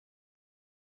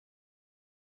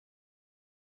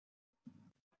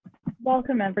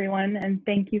Welcome, everyone, and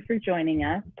thank you for joining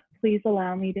us. Please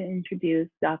allow me to introduce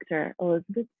Dr.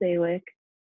 Elizabeth Zawick,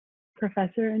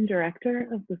 Professor and Director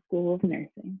of the School of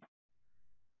Nursing.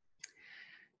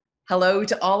 Hello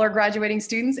to all our graduating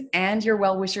students and your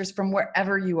well-wishers from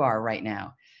wherever you are right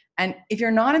now. And if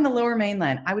you're not in the Lower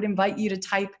Mainland, I would invite you to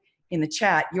type in the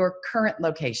chat your current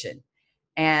location,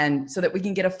 and so that we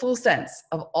can get a full sense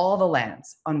of all the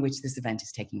lands on which this event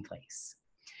is taking place.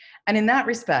 And in that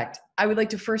respect, I would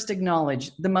like to first acknowledge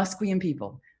the Musqueam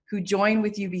people who join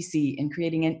with UBC in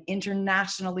creating an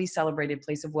internationally celebrated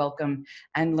place of welcome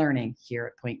and learning here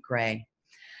at Point Grey.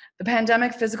 The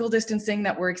pandemic physical distancing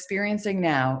that we're experiencing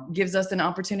now gives us an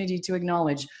opportunity to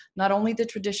acknowledge not only the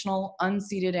traditional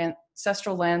unceded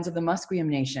ancestral lands of the Musqueam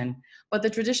Nation, but the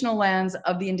traditional lands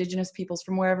of the Indigenous peoples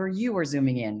from wherever you are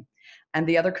zooming in, and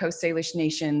the other Coast Salish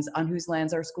nations on whose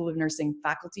lands our School of Nursing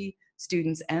faculty,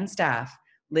 students, and staff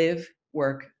live,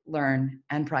 work, learn,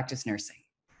 and practice nursing.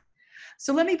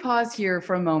 So let me pause here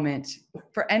for a moment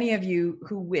for any of you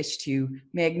who wish to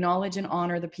may acknowledge and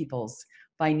honor the peoples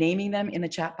by naming them in the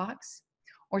chat box,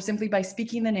 or simply by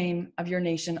speaking the name of your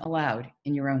nation aloud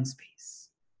in your own space.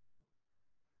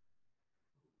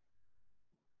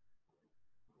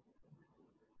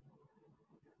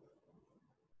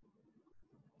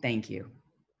 Thank you.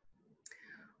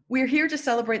 We're here to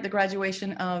celebrate the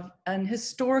graduation of an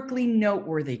historically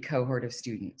noteworthy cohort of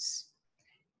students.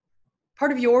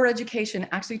 Part of your education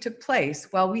actually took place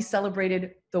while we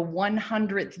celebrated the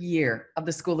 100th year of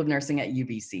the School of Nursing at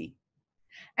UBC.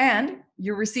 And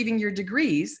you're receiving your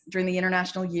degrees during the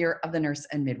International Year of the Nurse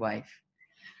and Midwife.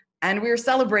 And we're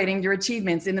celebrating your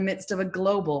achievements in the midst of a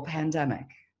global pandemic.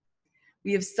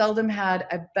 We have seldom had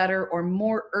a better or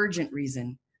more urgent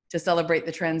reason to celebrate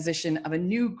the transition of a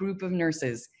new group of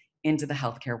nurses into the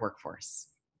healthcare workforce.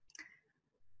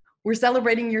 We're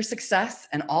celebrating your success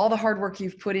and all the hard work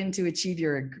you've put in to achieve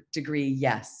your degree,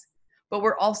 yes. But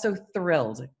we're also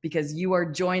thrilled because you are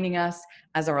joining us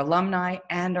as our alumni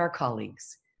and our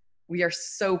colleagues. We are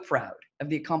so proud of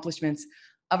the accomplishments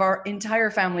of our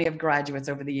entire family of graduates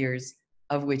over the years,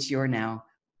 of which you're now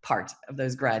part of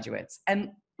those graduates.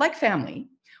 And like family,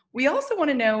 we also want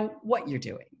to know what you're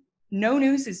doing. No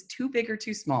news is too big or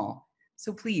too small.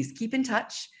 So please keep in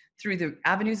touch through the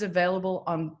avenues available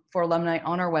for alumni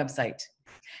on our website.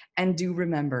 And do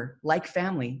remember, like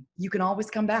family, you can always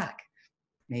come back,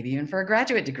 maybe even for a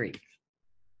graduate degree.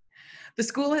 The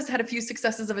school has had a few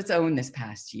successes of its own this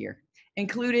past year,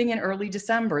 including in early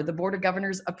December, the Board of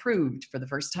Governors approved, for the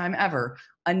first time ever,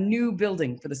 a new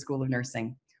building for the School of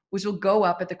Nursing, which will go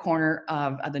up at the corner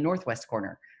of the northwest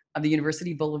corner of the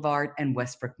University Boulevard and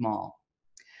Westbrook Mall.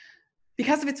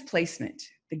 Because of its placement,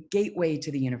 the gateway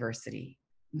to the university,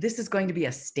 this is going to be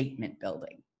a statement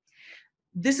building.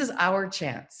 This is our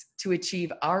chance to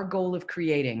achieve our goal of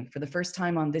creating, for the first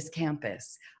time on this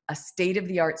campus, a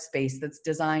state-of-the-art space that's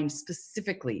designed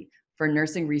specifically for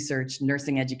nursing research,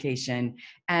 nursing education,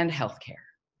 and healthcare.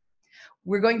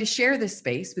 We're going to share this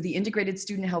space with the Integrated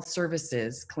Student Health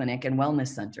Services Clinic and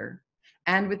Wellness Center,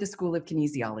 and with the School of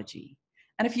Kinesiology,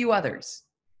 and a few others,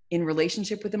 in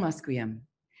relationship with the Musqueam,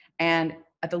 and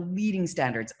at the leading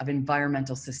standards of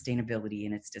environmental sustainability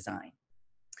in its design.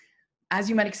 As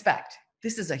you might expect,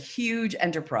 this is a huge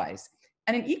enterprise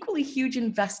and an equally huge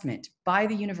investment by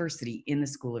the university in the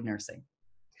School of Nursing.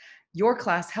 Your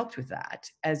class helped with that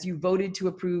as you voted to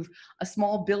approve a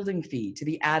small building fee to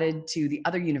be added to the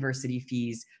other university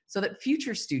fees so that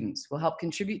future students will help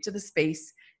contribute to the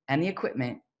space and the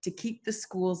equipment to keep the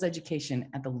school's education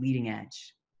at the leading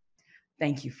edge.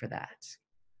 Thank you for that.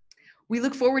 We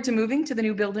look forward to moving to the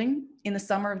new building in the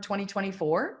summer of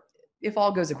 2024, if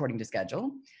all goes according to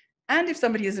schedule, and if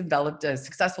somebody has developed a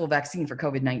successful vaccine for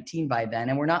COVID-19 by then,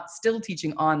 and we're not still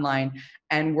teaching online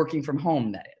and working from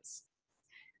home, that is.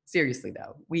 Seriously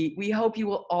though, we hope you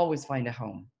will always find a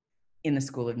home in the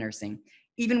School of Nursing,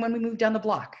 even when we move down the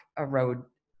block a road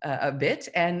a bit.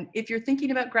 And if you're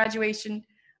thinking about graduation,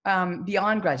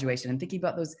 beyond graduation, and thinking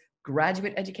about those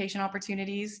graduate education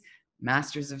opportunities,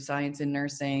 Masters of Science in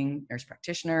Nursing, nurse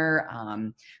practitioner,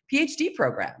 PhD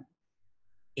program,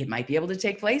 it might be able to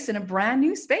take place in a brand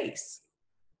new space.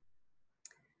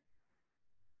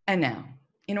 And now,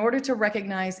 in order to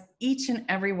recognize each and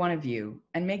every one of you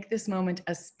and make this moment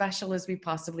as special as we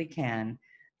possibly can,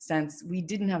 since we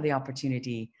didn't have the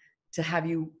opportunity to have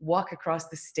you walk across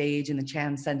the stage in the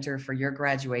Chan Center for your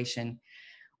graduation,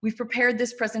 we've prepared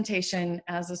this presentation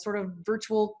as a sort of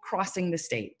virtual crossing the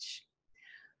stage.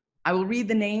 I will read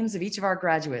the names of each of our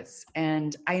graduates,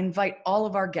 and I invite all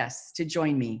of our guests to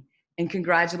join me in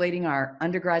congratulating our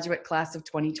undergraduate class of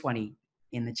 2020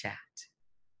 in the chat.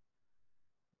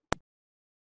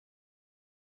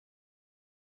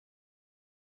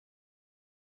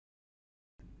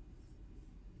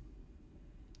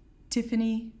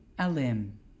 Tiffany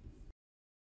Alim,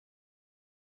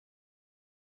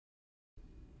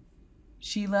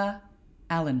 Sheila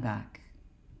Allenbach,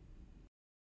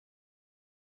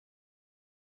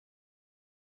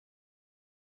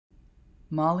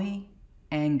 Molly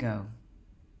Ango,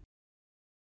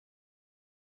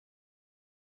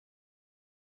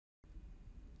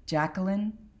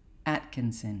 Jacqueline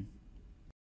Atkinson,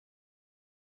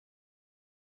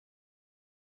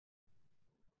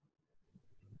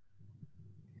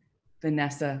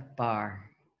 Vanessa Barr,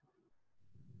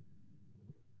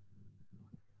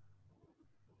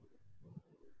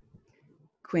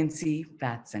 Quincy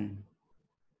Batson,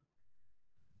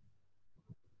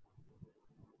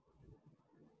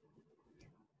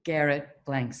 Garrett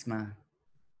Blanksma,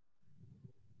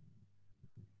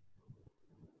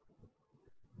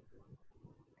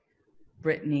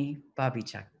 Brittany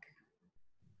Bobichuk,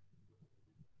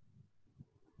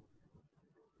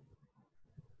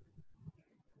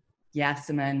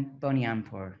 Yasemin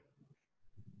Boniampur,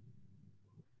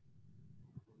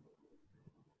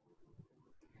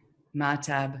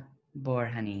 Matab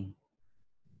Borhani,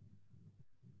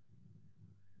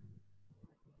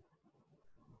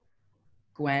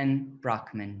 Gwen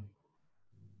Brockman,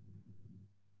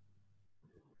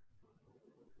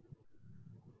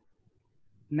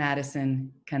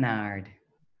 Madison Kennard,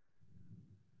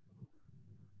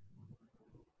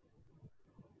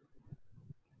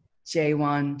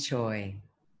 Jaewon Choi,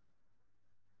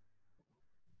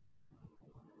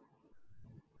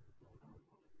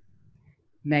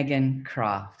 Megan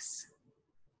Crofts,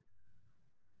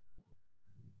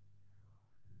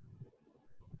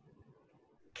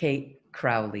 Kate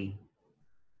Crowley,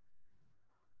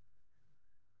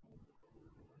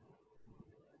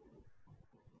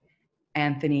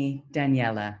 Anthony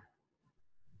Daniela,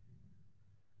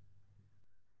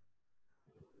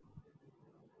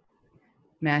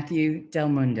 Matthew Del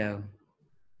Mundo,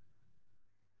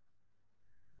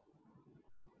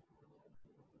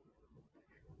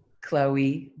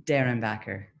 Chloe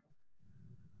Derenbacher,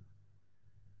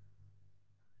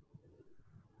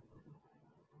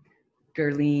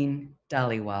 Gerline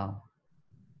Dhaliwal,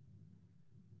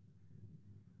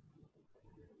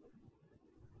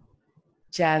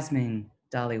 Jasmine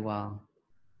Dhaliwal,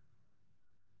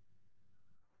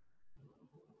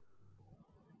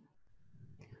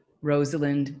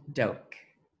 Rosalind Doak,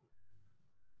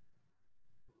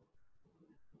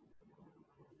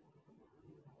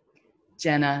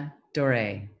 Jenna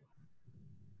Dore,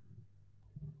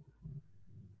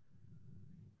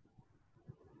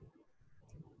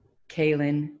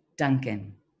 Kaylin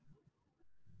Duncan,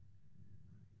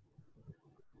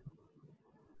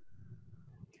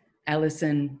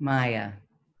 Ellison Maya,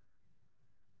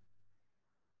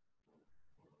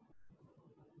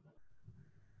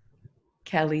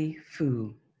 Kelly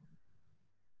Fu,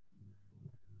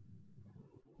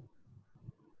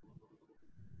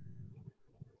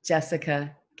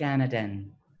 Jessica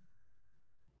Ganaden,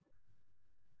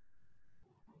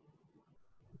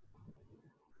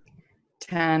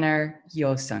 Tanner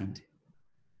Yosund,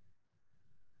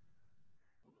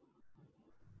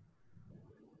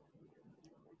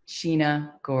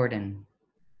 Sheena Gordon,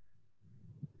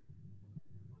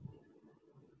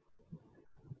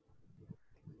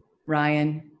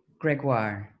 Ryan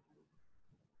Gregoire,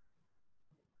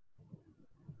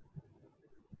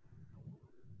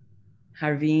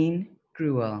 Harveen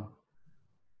Gruel,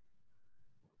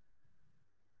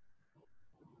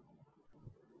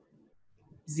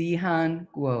 Zihan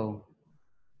Guo,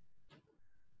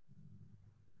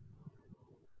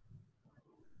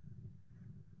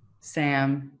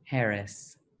 Sam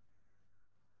Harris,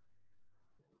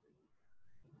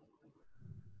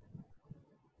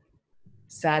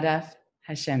 Sadaf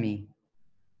Hashemi,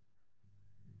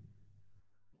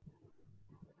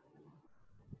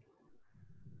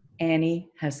 Annie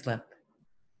Heslop,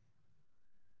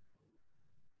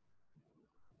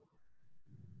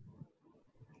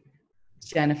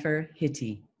 Jennifer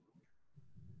Hitty,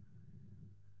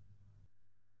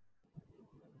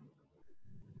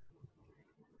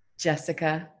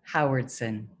 Jessica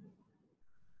Howardson,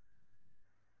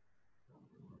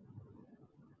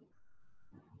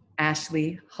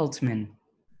 Ashley Hultman,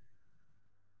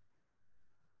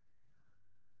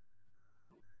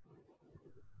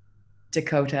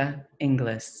 Dakota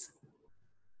Inglis,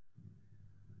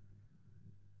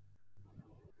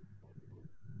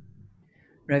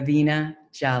 Ravina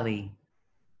Jali,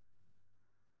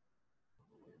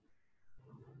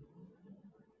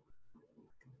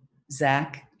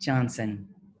 Zach Johnson,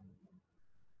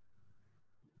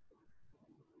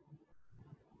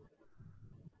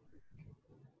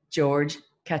 George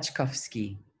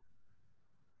Kachkovsky,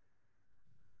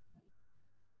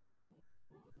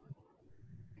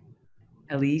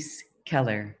 Elise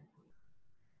Keller,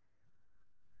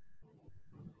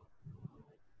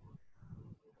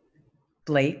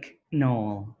 Blake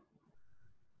Knoll,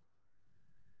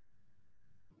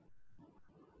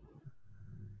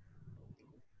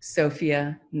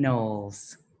 Sophia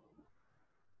Knowles,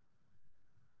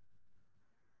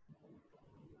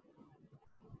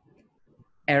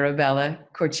 Arabella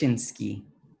Korchinski,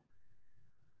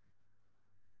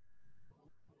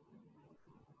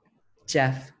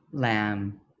 Jeff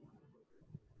Lamb,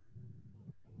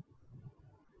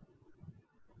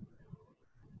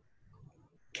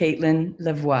 Caitlin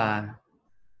Lavoie,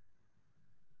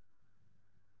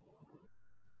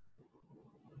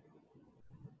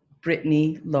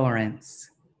 Brittany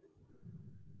Lawrence,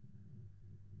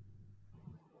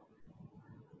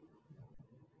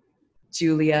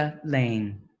 Julia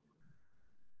Lane,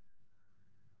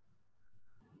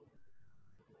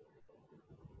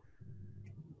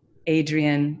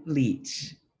 Adrian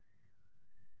Leach,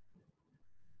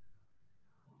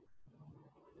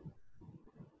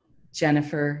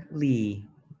 Jennifer Lee,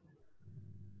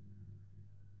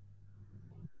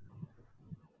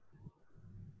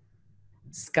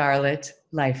 Scarlett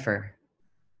Leifer,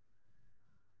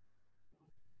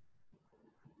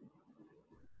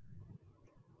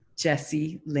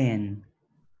 Jessie Lynn,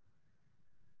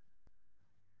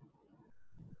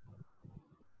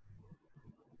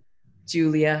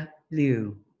 Julia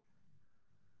Liu,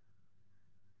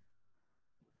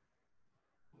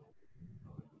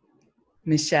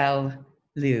 Michelle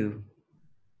Liu,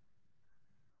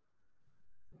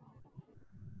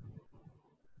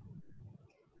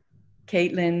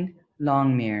 Caitlin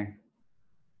Longmire,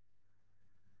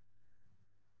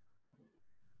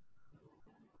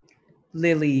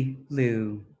 Lily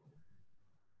Liu,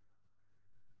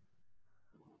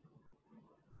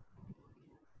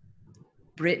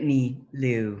 Brittany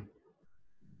Liu,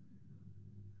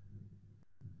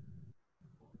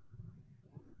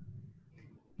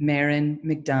 Marin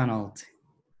McDonald,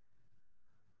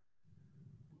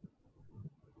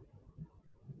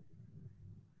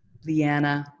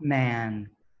 Leanna Mann,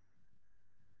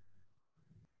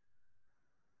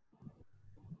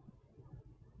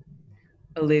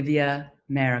 Olivia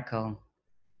Miracle,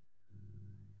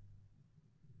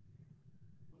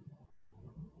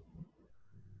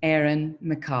 Aaron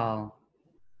McCall,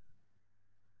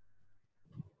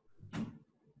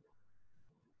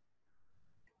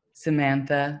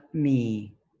 Samantha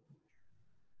Mee,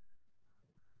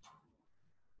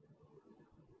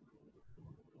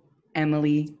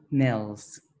 Emily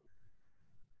Mills,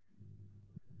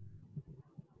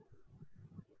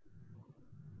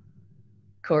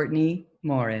 Courtney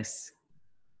Morris,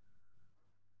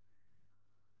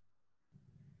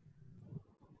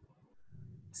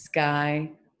 Sky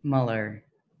Muller,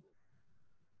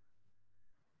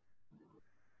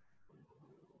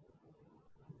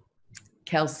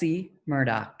 Kelsey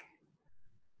Murdoch,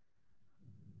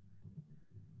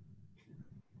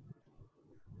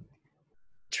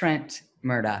 Trent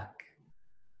Murdoch,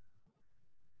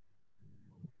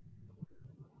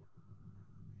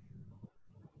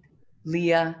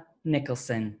 Leah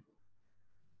Nicholson,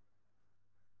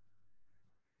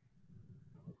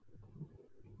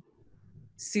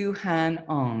 Sue Han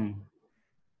Ong,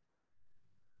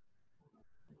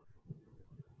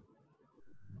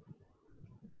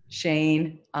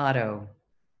 Shane Otto,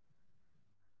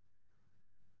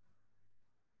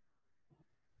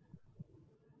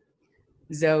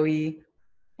 Zoe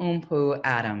Umpu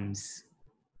Adams,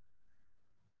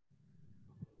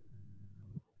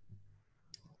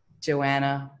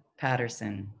 Joanna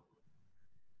Patterson,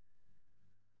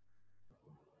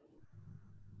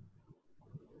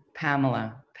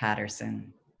 Pamela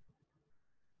Patterson,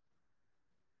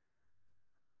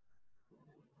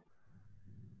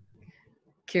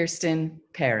 Kirsten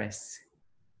Paris,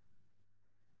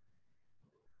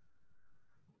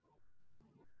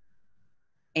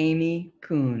 Amy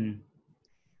Poon,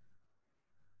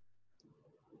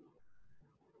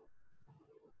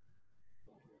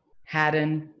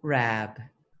 Haddon Rab,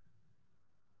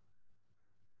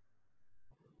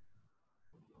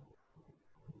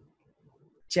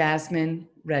 Jasmine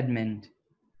Redmond,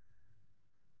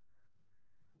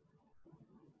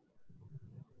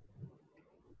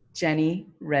 Jenny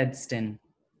Redston,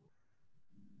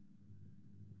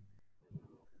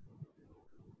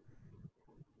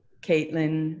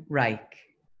 Caitlin Reich,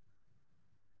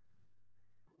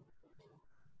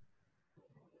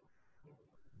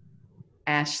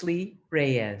 Ashley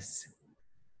Reyes,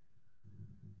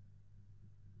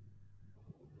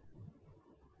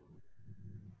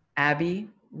 Abby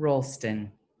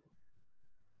Rolston,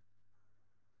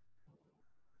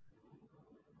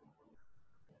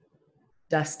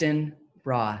 Dustin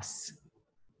Ross.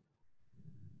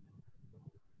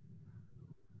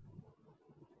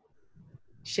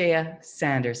 Shea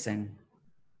Sanderson.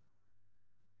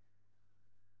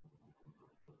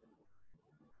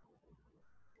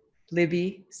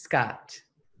 Libby Scott.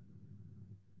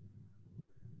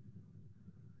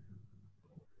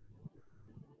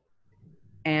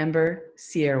 Amber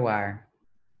Sierwar.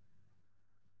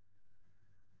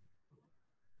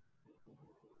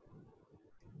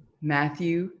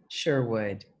 Matthew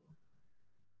Sherwood.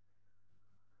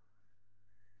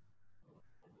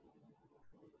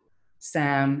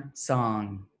 Sam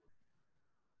Song.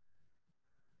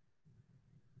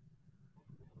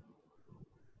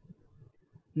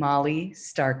 Molly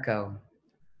Starko.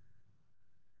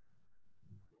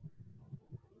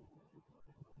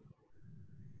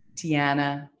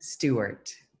 Tiana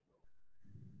Stewart.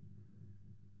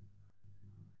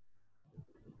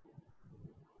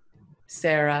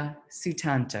 Sarah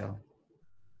Sutanto.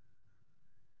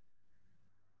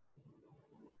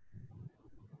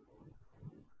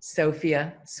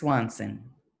 Sophia Swanson.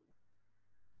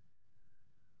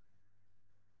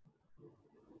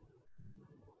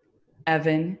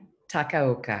 Evan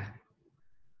Takaoka.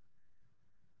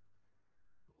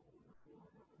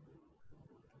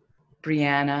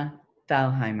 Brianna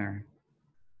Thalheimer.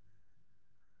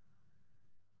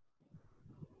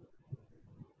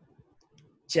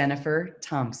 Jennifer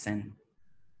Thompson.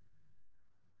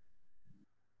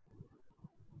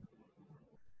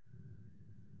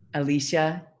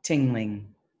 Alicia Tingling.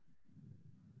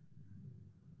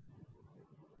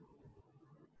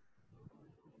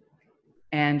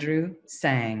 Andrew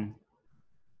Sang.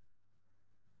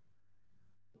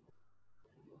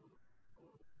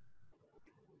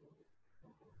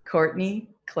 Courtney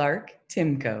Clark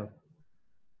Timko.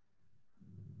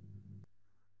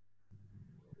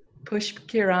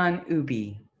 Pushkiran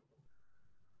Ubi.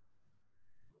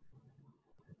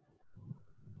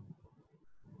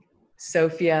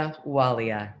 Sophia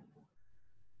Walia.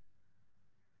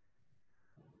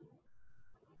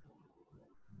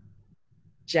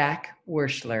 Jack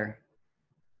Werschler.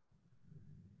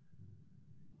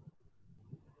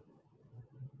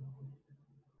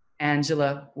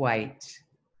 Angela White.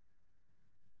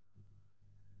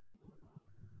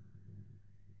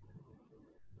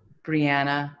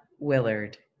 Brianna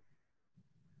Willard.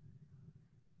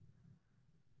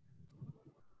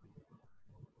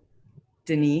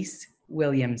 Denise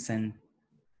Williamson.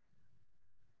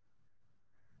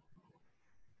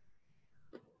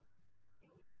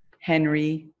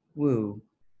 Henry Wu.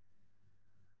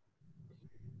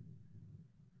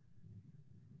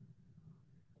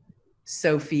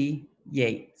 Sophie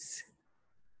Yates.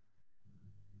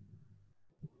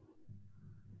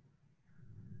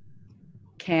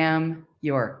 Cam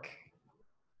York.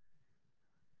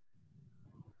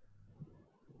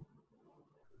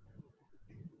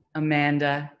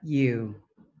 Amanda Yu.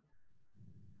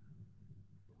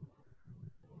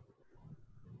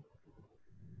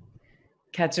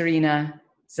 Katerina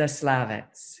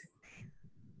Zaslavets.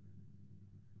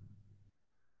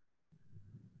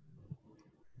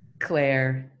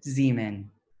 Claire Zeman.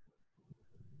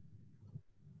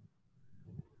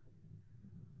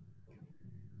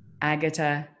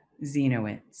 Agata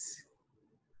Zenowitz.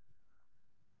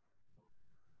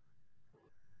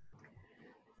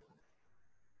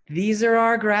 These are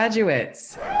our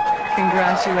graduates.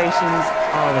 Congratulations,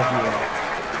 all of you.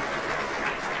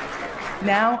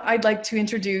 Now I'd like to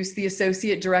introduce the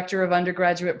Associate Director of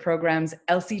Undergraduate Programs,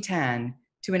 Elsie Tan,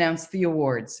 to announce the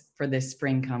awards for this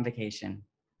spring convocation.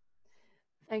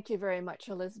 Thank you very much,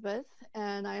 Elizabeth.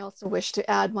 And I also wish to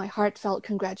add my heartfelt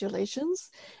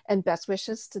congratulations and best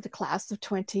wishes to the class of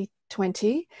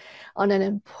 2020 on an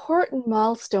important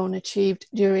milestone achieved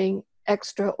during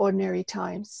extraordinary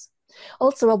times.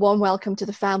 Also, a warm welcome to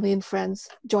the family and friends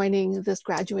joining this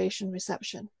graduation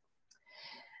reception.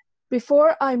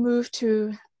 Before I move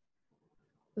to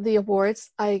the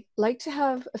awards, I'd like to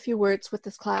have a few words with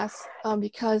this class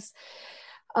because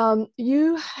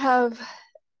you have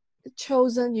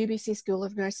chosen UBC School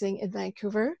of Nursing in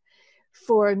Vancouver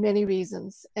for many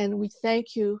reasons, and we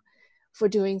thank you for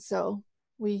doing so.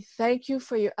 We thank you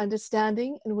for your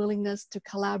understanding and willingness to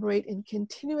collaborate in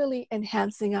continually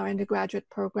enhancing our undergraduate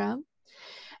program.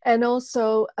 And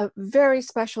also a very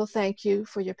special thank you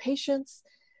for your patience,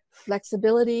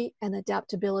 flexibility, and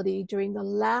adaptability during the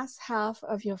last half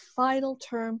of your final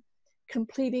term,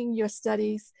 completing your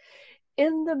studies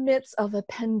in the midst of a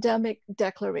pandemic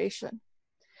declaration.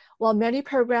 While many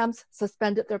programs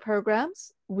suspended their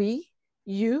programs,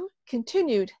 you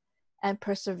continued and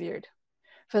persevered.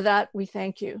 For that, we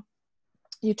thank you.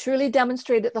 You truly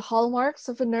demonstrated the hallmarks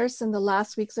of a nurse in the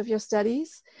last weeks of your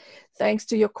studies, thanks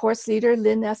to your course leader,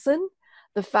 Lynn Essen,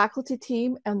 the faculty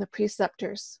team, and the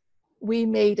preceptors. We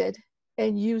made it,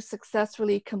 and you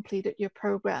successfully completed your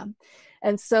program.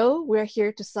 And so we're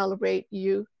here to celebrate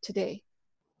you today.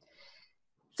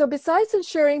 So besides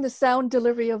ensuring the sound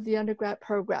delivery of the undergrad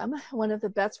program, one of the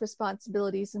best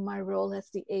responsibilities in my role as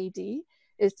the AD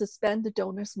is to spend the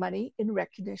donors' money in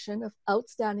recognition of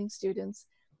outstanding students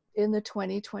in the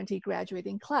 2020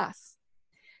 graduating class.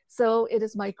 So it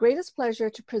is my greatest pleasure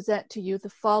to present to you the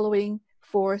following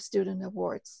 4 student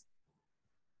awards.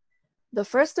 The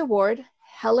first award,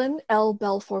 Helen L.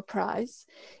 Balfour Prize,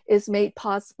 is made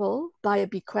possible by a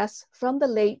bequest from the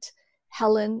late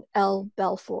Helen L.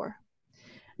 Balfour.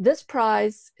 This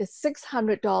prize is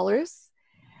 $600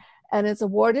 and is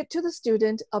awarded to the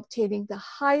student obtaining the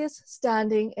highest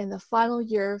standing in the final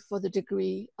year for the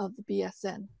degree of the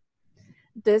BSN.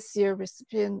 This year's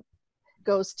recipient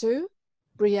goes to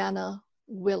Brianna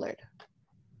Willard.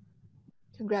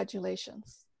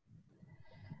 Congratulations.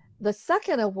 The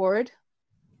second award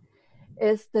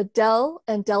is the Dell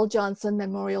and Dell Johnson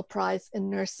Memorial Prize in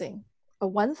Nursing. A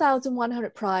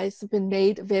 1,100 prize has been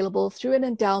made available through an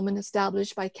endowment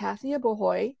established by Kathy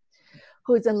Abohoy,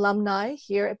 who is an alumni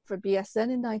here for BSN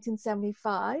in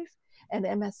 1975 and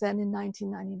MSN in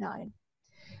 1999.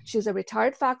 She's a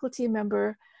retired faculty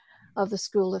member of the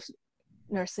School of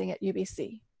Nursing at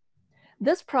UBC.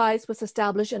 This prize was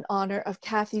established in honor of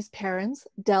Kathy's parents,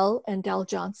 Dell and Dell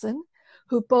Johnson,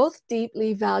 who both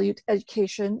deeply valued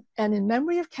education, and in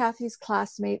memory of Kathy's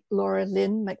classmate, Laura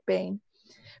Lynn McBain,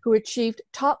 who achieved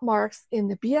top marks in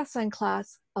the BSN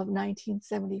class of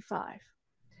 1975.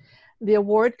 The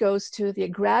award goes to the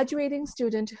graduating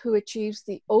student who achieves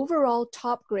the overall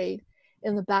top grade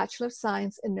in the Bachelor of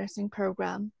Science in Nursing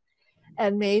program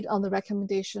and made on the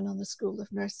recommendation of the School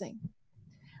of Nursing.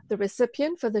 The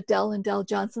recipient for the Dell and Dell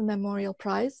Johnson Memorial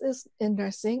Prize in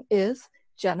Nursing is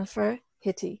Jennifer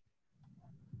Hitty.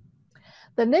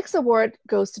 The next award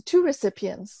goes to 2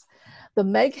 recipients, the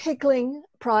Meg Hickling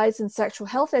Prize in Sexual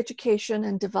Health Education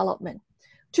and Development.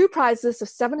 2 prizes of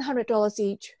 $700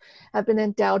 each have been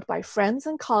endowed by friends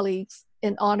and colleagues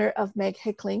in honor of Meg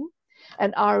Hickling,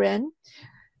 an RN,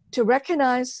 to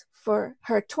recognize for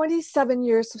her 27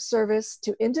 years of service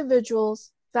to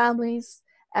individuals, families,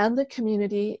 and the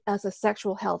community as a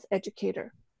sexual health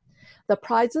educator. The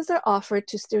prizes are offered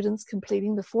to students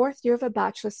completing the 4th year of a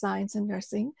Bachelor of Science in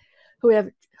Nursing who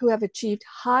have achieved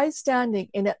high standing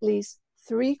in at least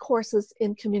 3 courses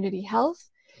in community health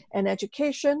and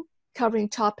education, covering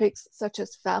topics such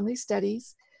as family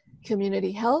studies,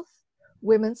 community health,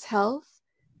 women's health,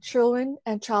 children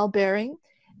and childbearing,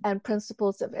 and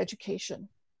principles of education.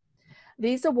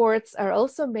 These awards are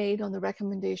also made on the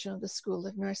recommendation of the School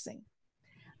of Nursing.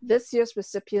 This year's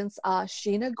recipients are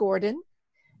Sheena Gordon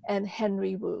and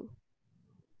Henry Wu.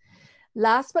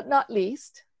 Last but not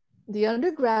least, the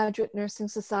Undergraduate Nursing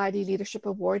Society Leadership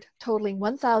Award, totaling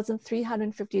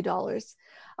 $1,350,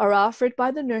 are offered by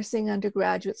the Nursing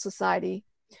Undergraduate Society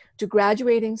to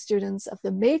graduating students of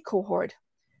the May cohort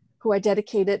who are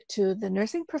dedicated to the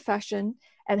nursing profession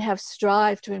and have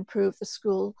strived to improve the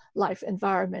school life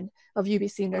environment of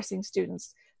UBC nursing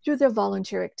students through their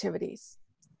volunteer activities.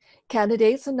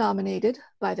 Candidates are nominated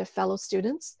by their fellow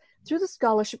students through the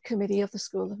Scholarship Committee of the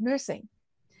School of Nursing.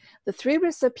 The 3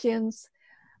 recipients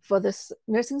for the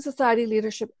Nursing Society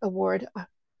Leadership Award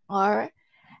are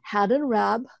Haddon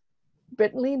Rabb,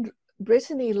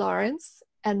 Brittany Lawrence,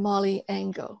 and Molly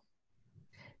Ango.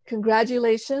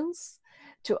 Congratulations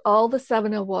to all the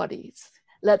 7 awardees.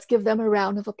 Let's give them a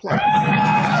round of applause.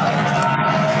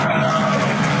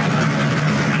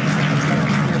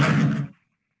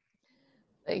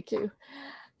 Thank you.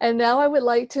 And now I would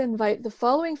like to invite the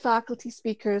following faculty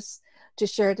speakers to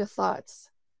share their thoughts.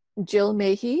 Jill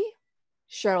Mahey,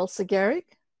 Cheryl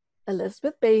Segerick,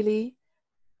 Elizabeth Bailey,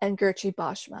 and Gertrude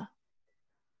Boschma.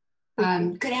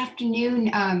 Good afternoon,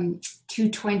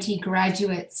 220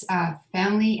 graduates,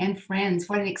 family and friends.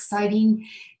 What an exciting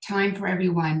time for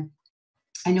everyone.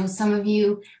 I know some of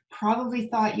you probably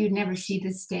thought you'd never see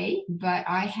this day, but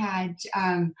I had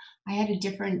a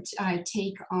different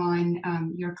take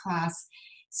on your class.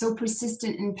 So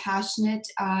persistent and passionate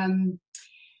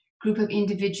group of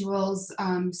individuals.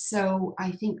 So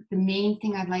I think the main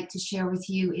thing I'd like to share with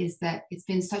you is that it's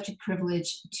been such a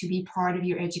privilege to be part of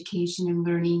your education and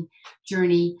learning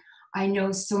journey. I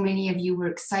know so many of you were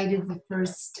excited the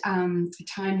first time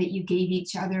that you gave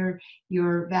each other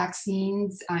your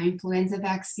vaccines, influenza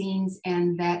vaccines,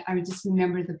 and that I just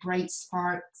remember the bright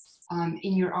sparks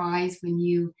in your eyes when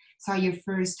you saw your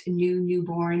first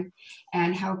newborn,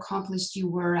 and how accomplished you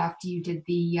were after you did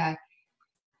the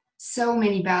so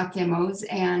many bath demos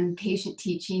and patient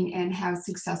teaching, and how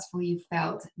successful you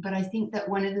felt. But I think that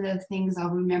one of the things I'll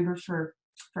remember for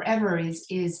forever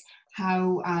is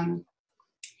how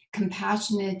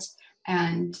compassionate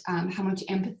and how much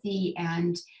empathy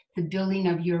and the building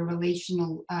of your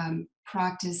relational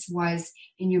practice was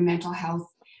in your mental health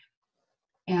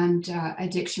and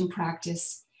addiction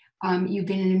practice. You've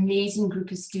been an amazing group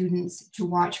of students to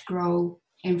watch grow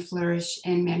and flourish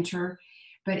and mentor.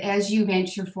 But as you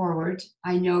venture forward,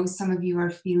 I know some of you are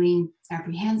feeling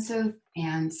apprehensive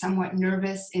and somewhat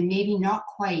nervous and maybe not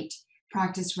quite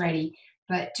practice ready.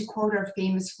 But to quote our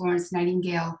famous Florence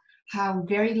Nightingale, how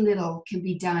very little can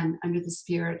be done under the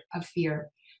spirit of fear.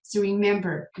 So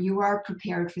remember, you are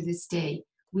prepared for this day.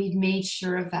 We've made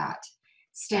sure of that.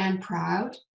 Stand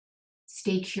proud,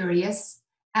 stay curious,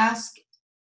 ask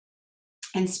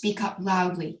and speak up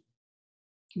loudly.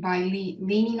 By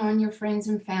leaning on your friends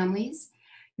and families,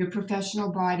 your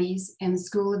professional bodies, and the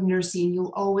School of Nursing,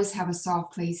 you'll always have a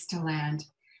soft place to land.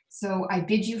 So I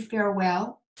bid you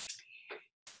farewell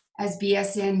as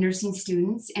BSN nursing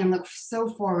students, and look so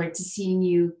forward to seeing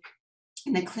you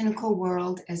in the clinical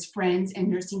world as friends and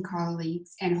nursing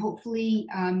colleagues, and hopefully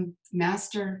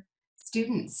master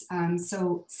students.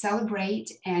 So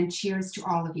celebrate, and cheers to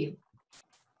all of you.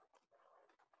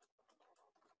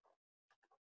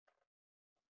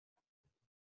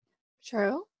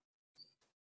 Cheryl?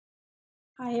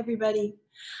 Hi, everybody.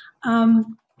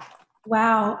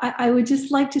 Wow, I would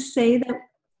just like to say that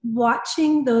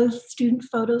watching those student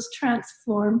photos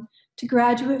transform to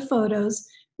graduate photos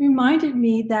reminded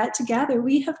me that together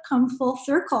we have come full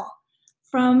circle.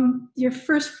 From your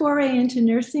first foray into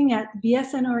nursing at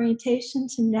BSN orientation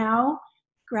to now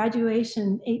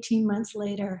graduation 18 months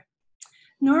later.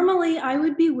 Normally, I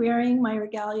would be wearing my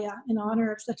regalia in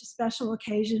honor of such a special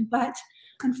occasion, but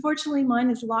unfortunately,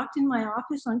 mine is locked in my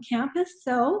office on campus,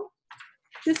 so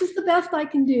this is the best I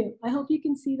can do. I hope you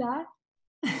can see that.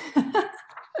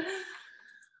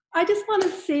 I just want to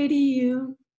say to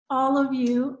you, all of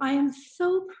you, I am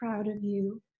so proud of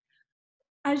you.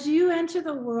 As you enter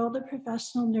the world of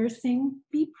professional nursing,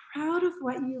 be proud of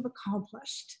what you've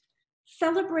accomplished.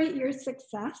 Celebrate your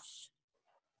success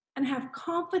and have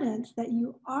confidence that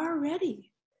you are ready.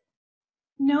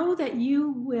 Know that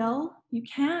you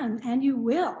can, and you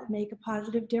will make a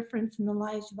positive difference in the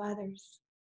lives of others.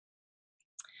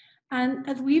 And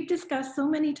as we've discussed so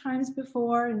many times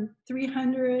before in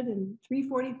 300 and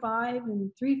 345 and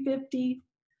 350,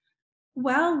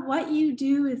 while what you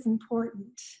do is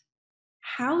important,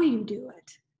 how you do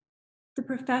it, the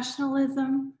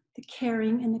professionalism, the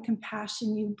caring, and the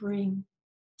compassion you bring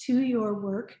to your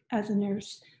work as a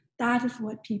nurse, that is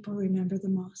what people remember the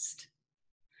most.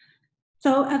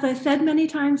 So as I said many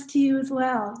times to you as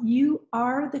well, you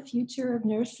are the future of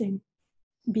nursing.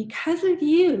 Because of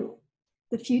you,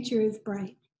 the future is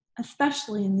bright,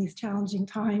 especially in these challenging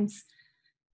times.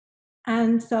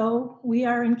 And so we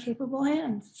are in capable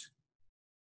hands.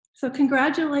 So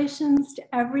congratulations to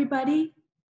everybody.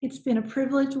 It's been a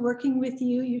privilege working with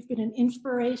you. You've been an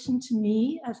inspiration to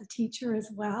me as a teacher as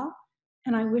well.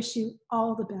 And I wish you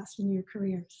all the best in your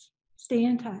careers. Stay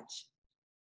in touch.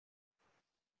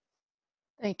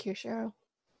 Thank you, Cheryl.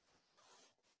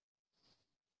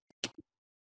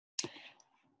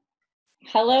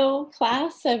 Hello,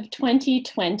 class of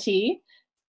 2020.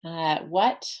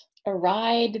 What a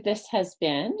ride this has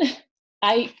been.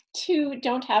 I, too,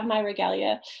 don't have my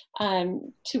regalia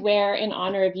to wear in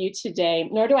honor of you today,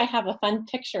 nor do I have a fun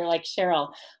picture like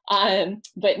Cheryl,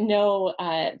 but know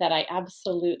that I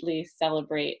absolutely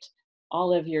celebrate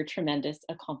all of your tremendous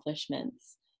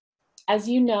accomplishments. As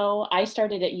you know, I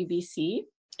started at UBC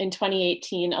in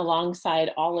 2018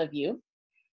 alongside all of you.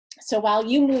 So while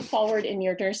you move forward in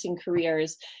your nursing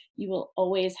careers, you will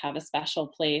always have a special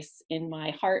place in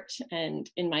my heart and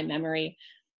in my memory.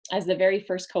 As the very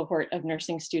first cohort of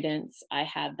nursing students, I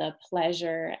had the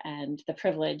pleasure and the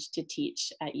privilege to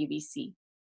teach at UBC.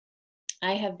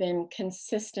 I have been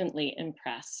consistently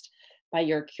impressed by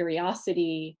your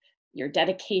curiosity, your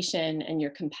dedication, and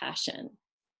your compassion.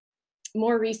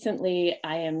 More recently,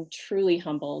 I am truly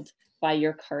humbled by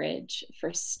your courage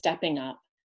for stepping up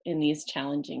in these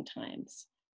challenging times.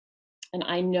 And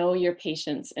I know your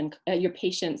patients and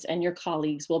your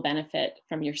colleagues will benefit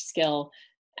from your skill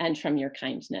and from your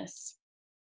kindness.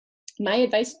 My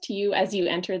advice to you as you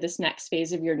enter this next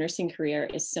phase of your nursing career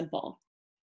is simple.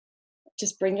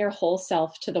 Just bring your whole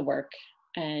self to the work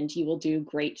and you will do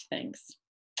great things.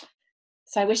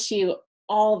 So I wish you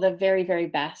all the very, very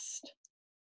best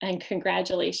and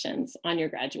congratulations on your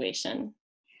graduation.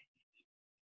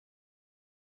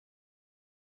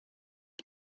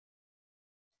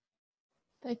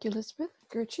 Thank you, Elizabeth.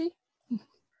 Gertrude?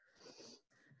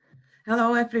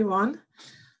 Hello, everyone.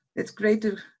 It's great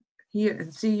to hear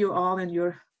and see you all and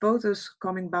your photos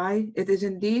coming by. It is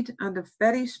indeed under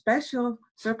very special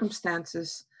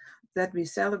circumstances that we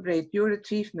celebrate your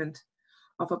achievement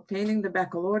of obtaining the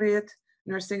baccalaureate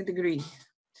nursing degree.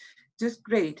 Just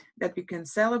great that we can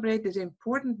celebrate this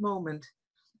important moment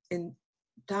in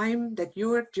time that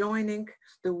you are joining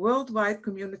the worldwide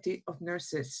community of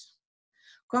nurses.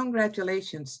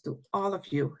 Congratulations to all of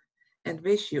you and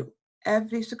wish you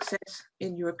every success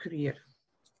in your career.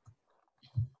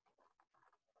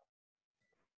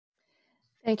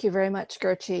 Thank you very much,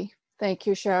 Gertrude. Thank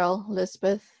you, Cheryl,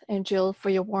 Elizabeth, and Jill for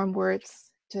your warm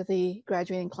words to the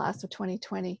graduating class of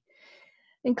 2020.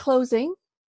 In closing,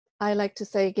 I'd like to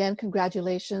say again,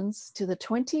 congratulations to the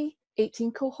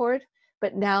 2018 cohort,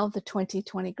 but now the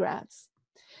 2020 grads.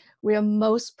 We are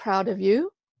most proud of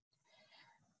you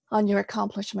on your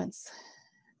accomplishments.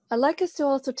 I'd like us to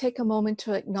also take a moment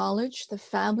to acknowledge the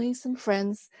families and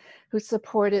friends who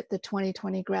supported the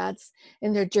 2020 grads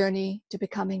in their journey to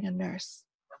becoming a nurse.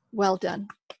 Well done.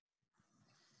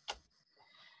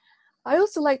 I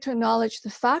also like to acknowledge the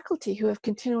faculty who have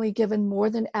continually given more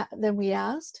than we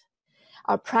asked,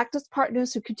 our practice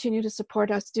partners who continue to support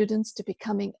our students to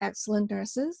becoming excellent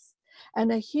nurses,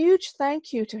 and a huge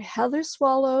thank you to Heather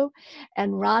Swallow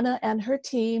and Rana and her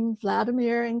team,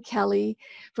 Vladimir and Kelly,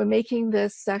 for making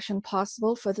this session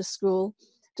possible for the school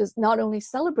to not only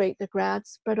celebrate the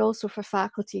grads, but also for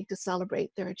faculty to celebrate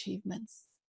their achievements.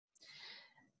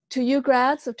 To you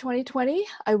grads of 2020,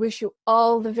 I wish you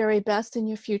all the very best in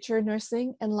your future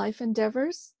nursing and life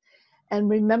endeavors. And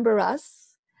remember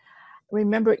us,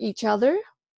 remember each other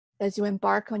as you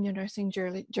embark on your nursing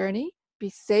journey. Be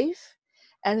safe.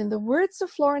 And in the words of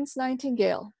Florence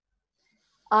Nightingale,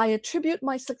 I attribute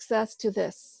my success to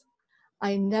this: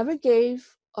 I never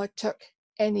gave or took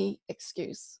any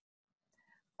excuse.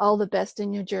 All the best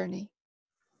in your journey.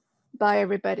 Bye,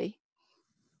 everybody.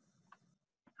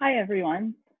 Hi,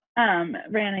 everyone.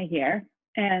 Rana here,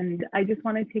 and I just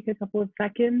want to take a couple of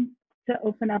seconds to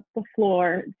open up the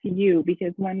floor to you,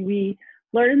 because when we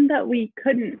learned that we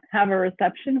couldn't have a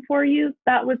reception for you,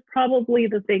 that was probably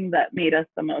the thing that made us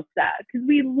the most sad, because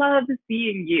we love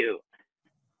seeing you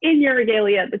in your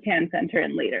regalia at the Tan Center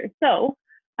and later. So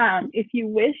if you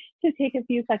wish to take a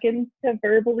few seconds to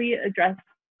verbally address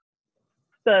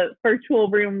the virtual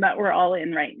room that we're all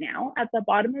in right now, at the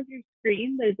bottom of your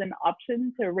screen, there's an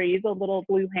option to raise a little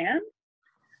blue hand.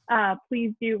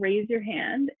 Please do raise your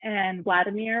hand, and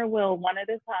Vladimir will one at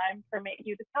a time permit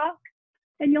you to talk,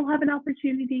 and you'll have an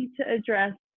opportunity to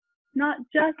address not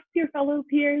just your fellow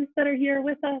peers that are here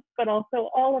with us, but also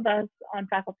all of us on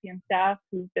faculty and staff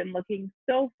who've been looking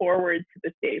so forward to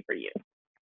this day for you.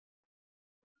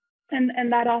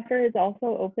 And that offer is also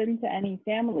open to any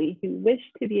family who wish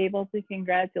to be able to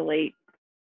congratulate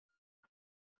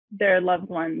their loved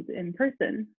ones in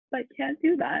person, but can't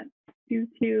do that due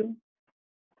to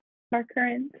our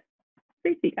current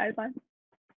safety guidelines.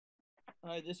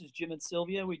 Hi, this is Jim and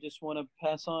Sylvia. We just want to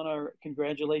pass on our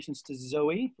congratulations to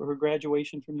Zoe for her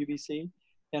graduation from UBC,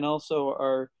 and also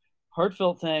our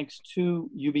heartfelt thanks to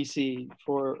UBC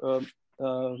for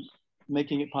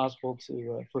making it possible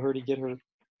for her to get her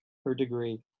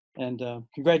degree. And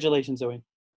congratulations, Zoe.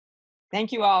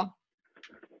 Thank you all.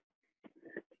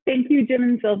 Thank you, Jim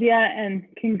and Sylvia, and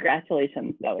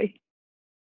congratulations, Zoe.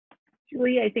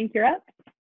 Julie, I think you're up.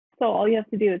 So all you have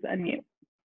to do is unmute.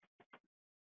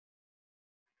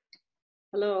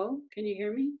 Hello, can you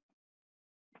hear me?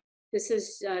 This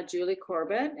is Julie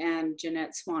Corbett and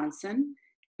Jeanette Swanson,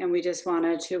 and we just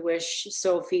wanted to wish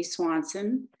Sophie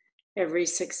Swanson every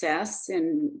success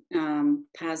in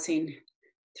passing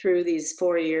through these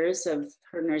 4 years of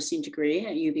her nursing degree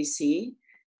at UBC.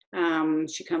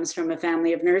 She comes from a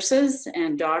family of nurses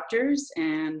and doctors,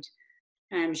 and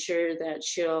I'm sure that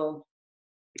she'll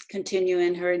continue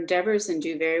in her endeavors and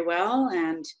do very well.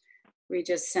 And we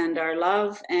just send our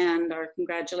love and our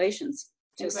congratulations.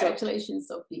 Congratulations,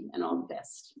 Sophie, and all the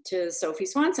best. To Sophie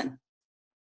Swanson.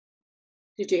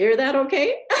 Did you hear that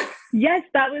okay? Yes,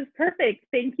 that was perfect.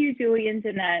 Thank you, Julie and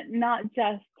Jeanette, not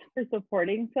just for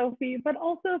supporting Sophie, but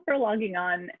also for logging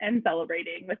on and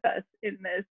celebrating with us in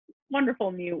this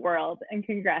wonderful new world. And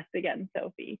congrats again,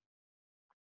 Sophie.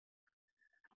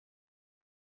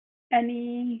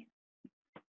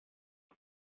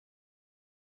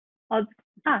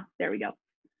 There we go.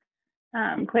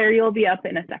 Claire, you'll be up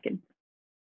in a second.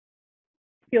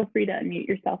 Feel free to unmute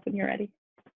yourself when you're ready.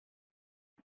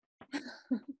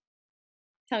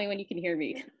 Tell me when you can hear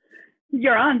me.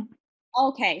 You're on.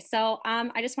 Okay, so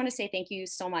I just want to say thank you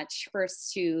so much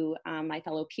first to my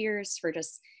fellow peers for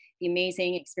just the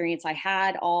amazing experience I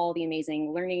had, all the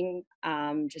amazing learning,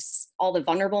 just all the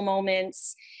vulnerable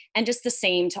moments, and just the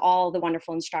same to all the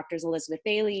wonderful instructors, Elizabeth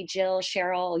Bailey, Jill,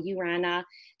 Cheryl, you, Rana,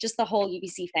 just the whole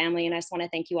UBC family. And I just want to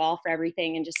thank you all for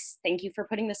everything, and just thank you for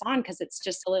putting this on, because it's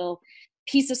just a little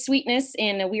piece of sweetness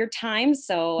in a weird time.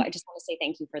 So I just want to say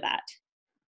thank you for that.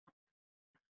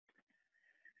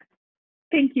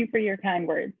 Thank you for your kind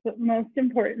words, but most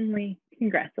importantly,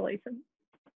 congratulations.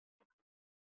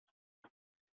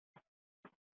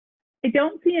 I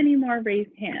don't see any more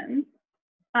raised hands,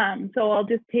 so I'll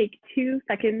just take 2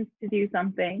 seconds to do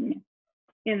something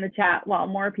in the chat while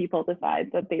more people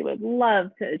decide that they would love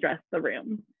to address the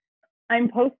room. I'm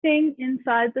posting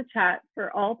inside the chat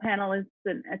for all panelists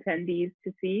and attendees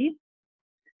to see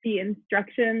the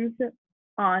instructions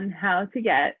on how to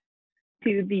get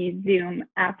to the Zoom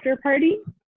after party.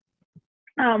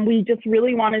 We just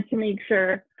really wanted to make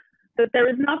sure that there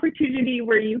was an opportunity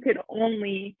where you could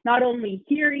not only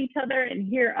hear each other and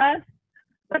hear us,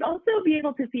 but also be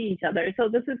able to see each other. So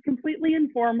this is completely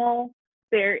informal.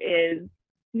 There is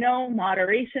no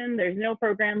moderation, there's no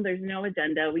program, there's no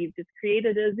agenda. We've just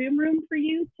created a Zoom room for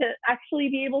you to actually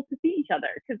be able to see each other,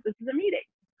 because this is a meeting.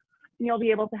 And you'll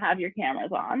be able to have your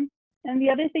cameras on. And the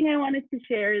other thing I wanted to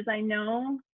share is I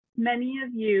know many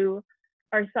of you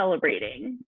are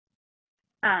celebrating,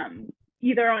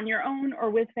 either on your own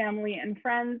or with family and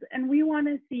friends, and we want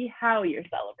to see how you're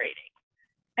celebrating.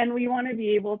 And we want to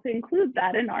be able to include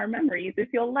that in our memories if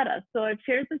you'll let us. So I've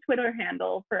shared the Twitter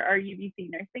handle for our UBC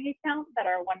nursing account that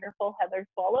our wonderful Heather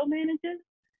Swallow manages.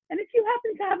 And if you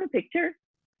happen to have a picture,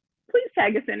 please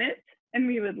tag us in it, and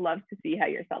we would love to see how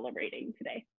you're celebrating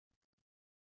today.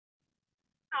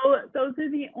 So those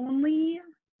are the only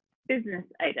business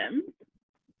items.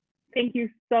 Thank you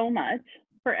so much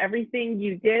for everything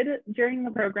you did during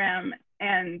the program,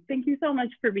 and thank you so much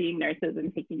for being nurses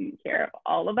and taking care of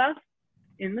all of us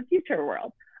in the future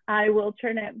world. I will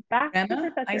turn it back to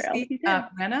Professor Elsie.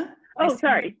 Rana? Oh,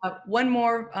 sorry. One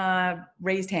more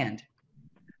raised hand.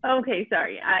 Okay,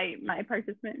 sorry. My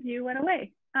participant view went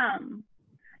away. And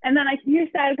then I can hear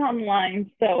static on the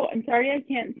line, so I'm sorry I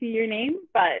can't see your name,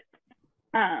 but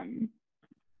I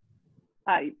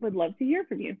would love to hear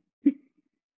from you.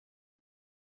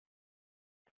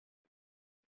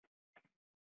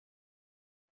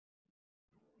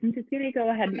 I'm just going to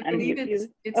go ahead and unmute you.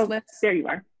 It's Les. There you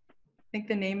are. I think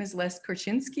the name is Les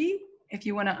Korchinski. If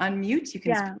you want to unmute, you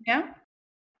can speak now.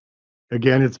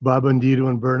 Again, it's Bob Undido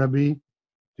and Burnaby,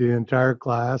 the entire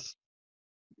class,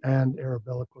 and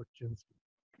Arabella Korchinski.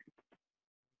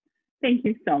 Thank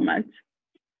you so much.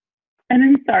 And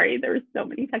I'm sorry there were so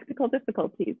many technical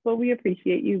difficulties, but we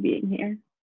appreciate you being here.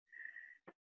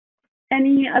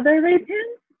 Any other raised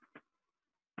hands?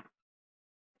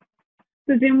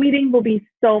 The Zoom meeting will be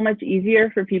so much easier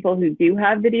for people who do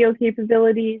have video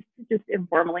capabilities to just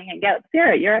informally hang out.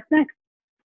 Sarah, you're up next.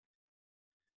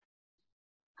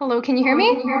 Hello, can you hear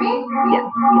me?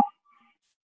 Yes.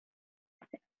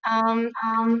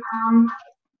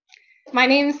 My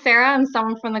name is Sarah. I'm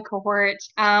someone from the cohort.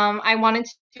 I wanted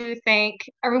to thank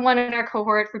everyone in our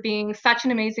cohort for being such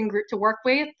an amazing group to work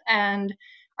with and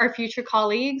our future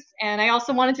colleagues. And I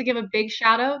also wanted to give a big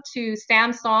shout out to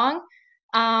Sam Song,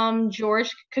 George,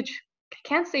 I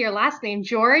can't say your last name,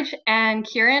 George and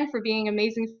Kieran, for being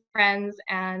amazing friends,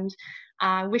 and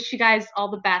wish you guys all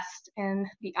the best in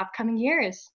the upcoming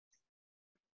years.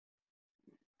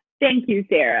 Thank you,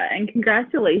 Sarah, and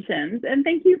congratulations. And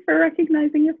thank you for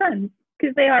recognizing your friends,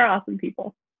 because they are awesome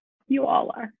people. You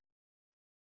all are.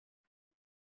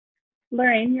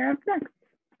 Lorraine, you're up next.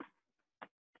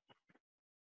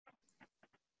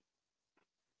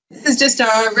 This is just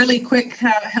a really quick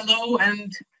hello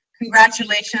and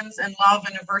congratulations and love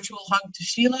and a virtual hug to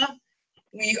Sheila.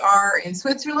 We are in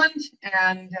Switzerland,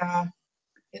 and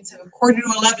it's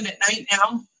 11:15 at night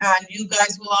now, and you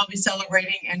guys will all be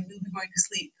celebrating and we'll be going to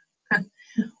sleep.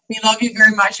 We love you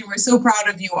very much, and we're so proud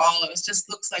of you all. It just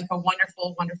looks like a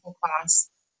wonderful, wonderful class.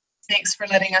 Thanks for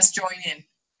letting us join in.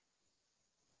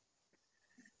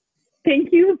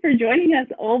 Thank you for joining us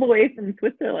all the way from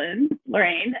Switzerland,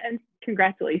 Lorraine, and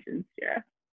congratulations, Shira.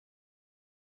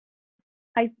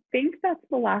 I think that's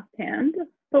the last hand,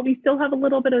 but we still have a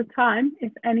little bit of time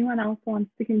if anyone else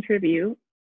wants to contribute.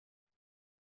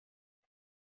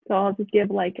 So I'll just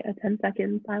give like a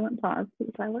 10-second silent pause to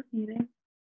the silent meeting.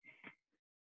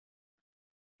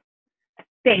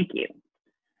 Thank you.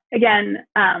 Again,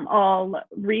 I'll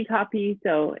recopy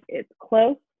so it's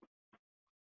close.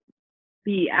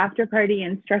 The after party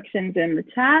instructions in the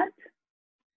chat.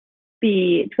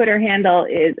 The Twitter handle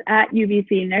is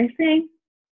 @UBC Nursing,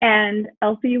 and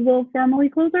Elsie will formally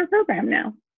close our program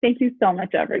now. Thank you so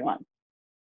much, everyone.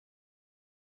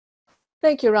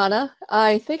 Thank you, Rana.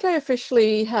 I think I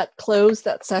officially had closed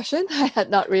that session. I had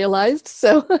not realized.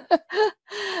 So,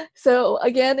 so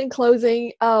again, in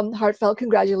closing, heartfelt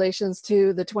congratulations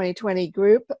to the 2020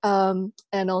 group and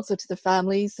also to the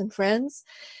families and friends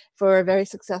for a very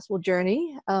successful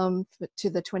journey to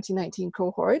the 2019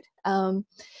 cohort.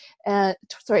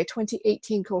 Sorry,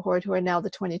 2018 cohort who are now the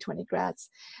 2020 grads.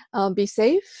 Be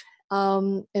safe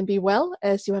and be well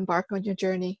as you embark on your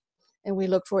journey. And we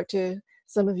look forward to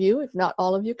some of you, if not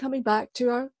all of you, coming back to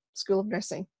our School of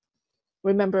Nursing.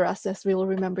 Remember us as we will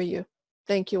remember you.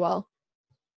 Thank you all.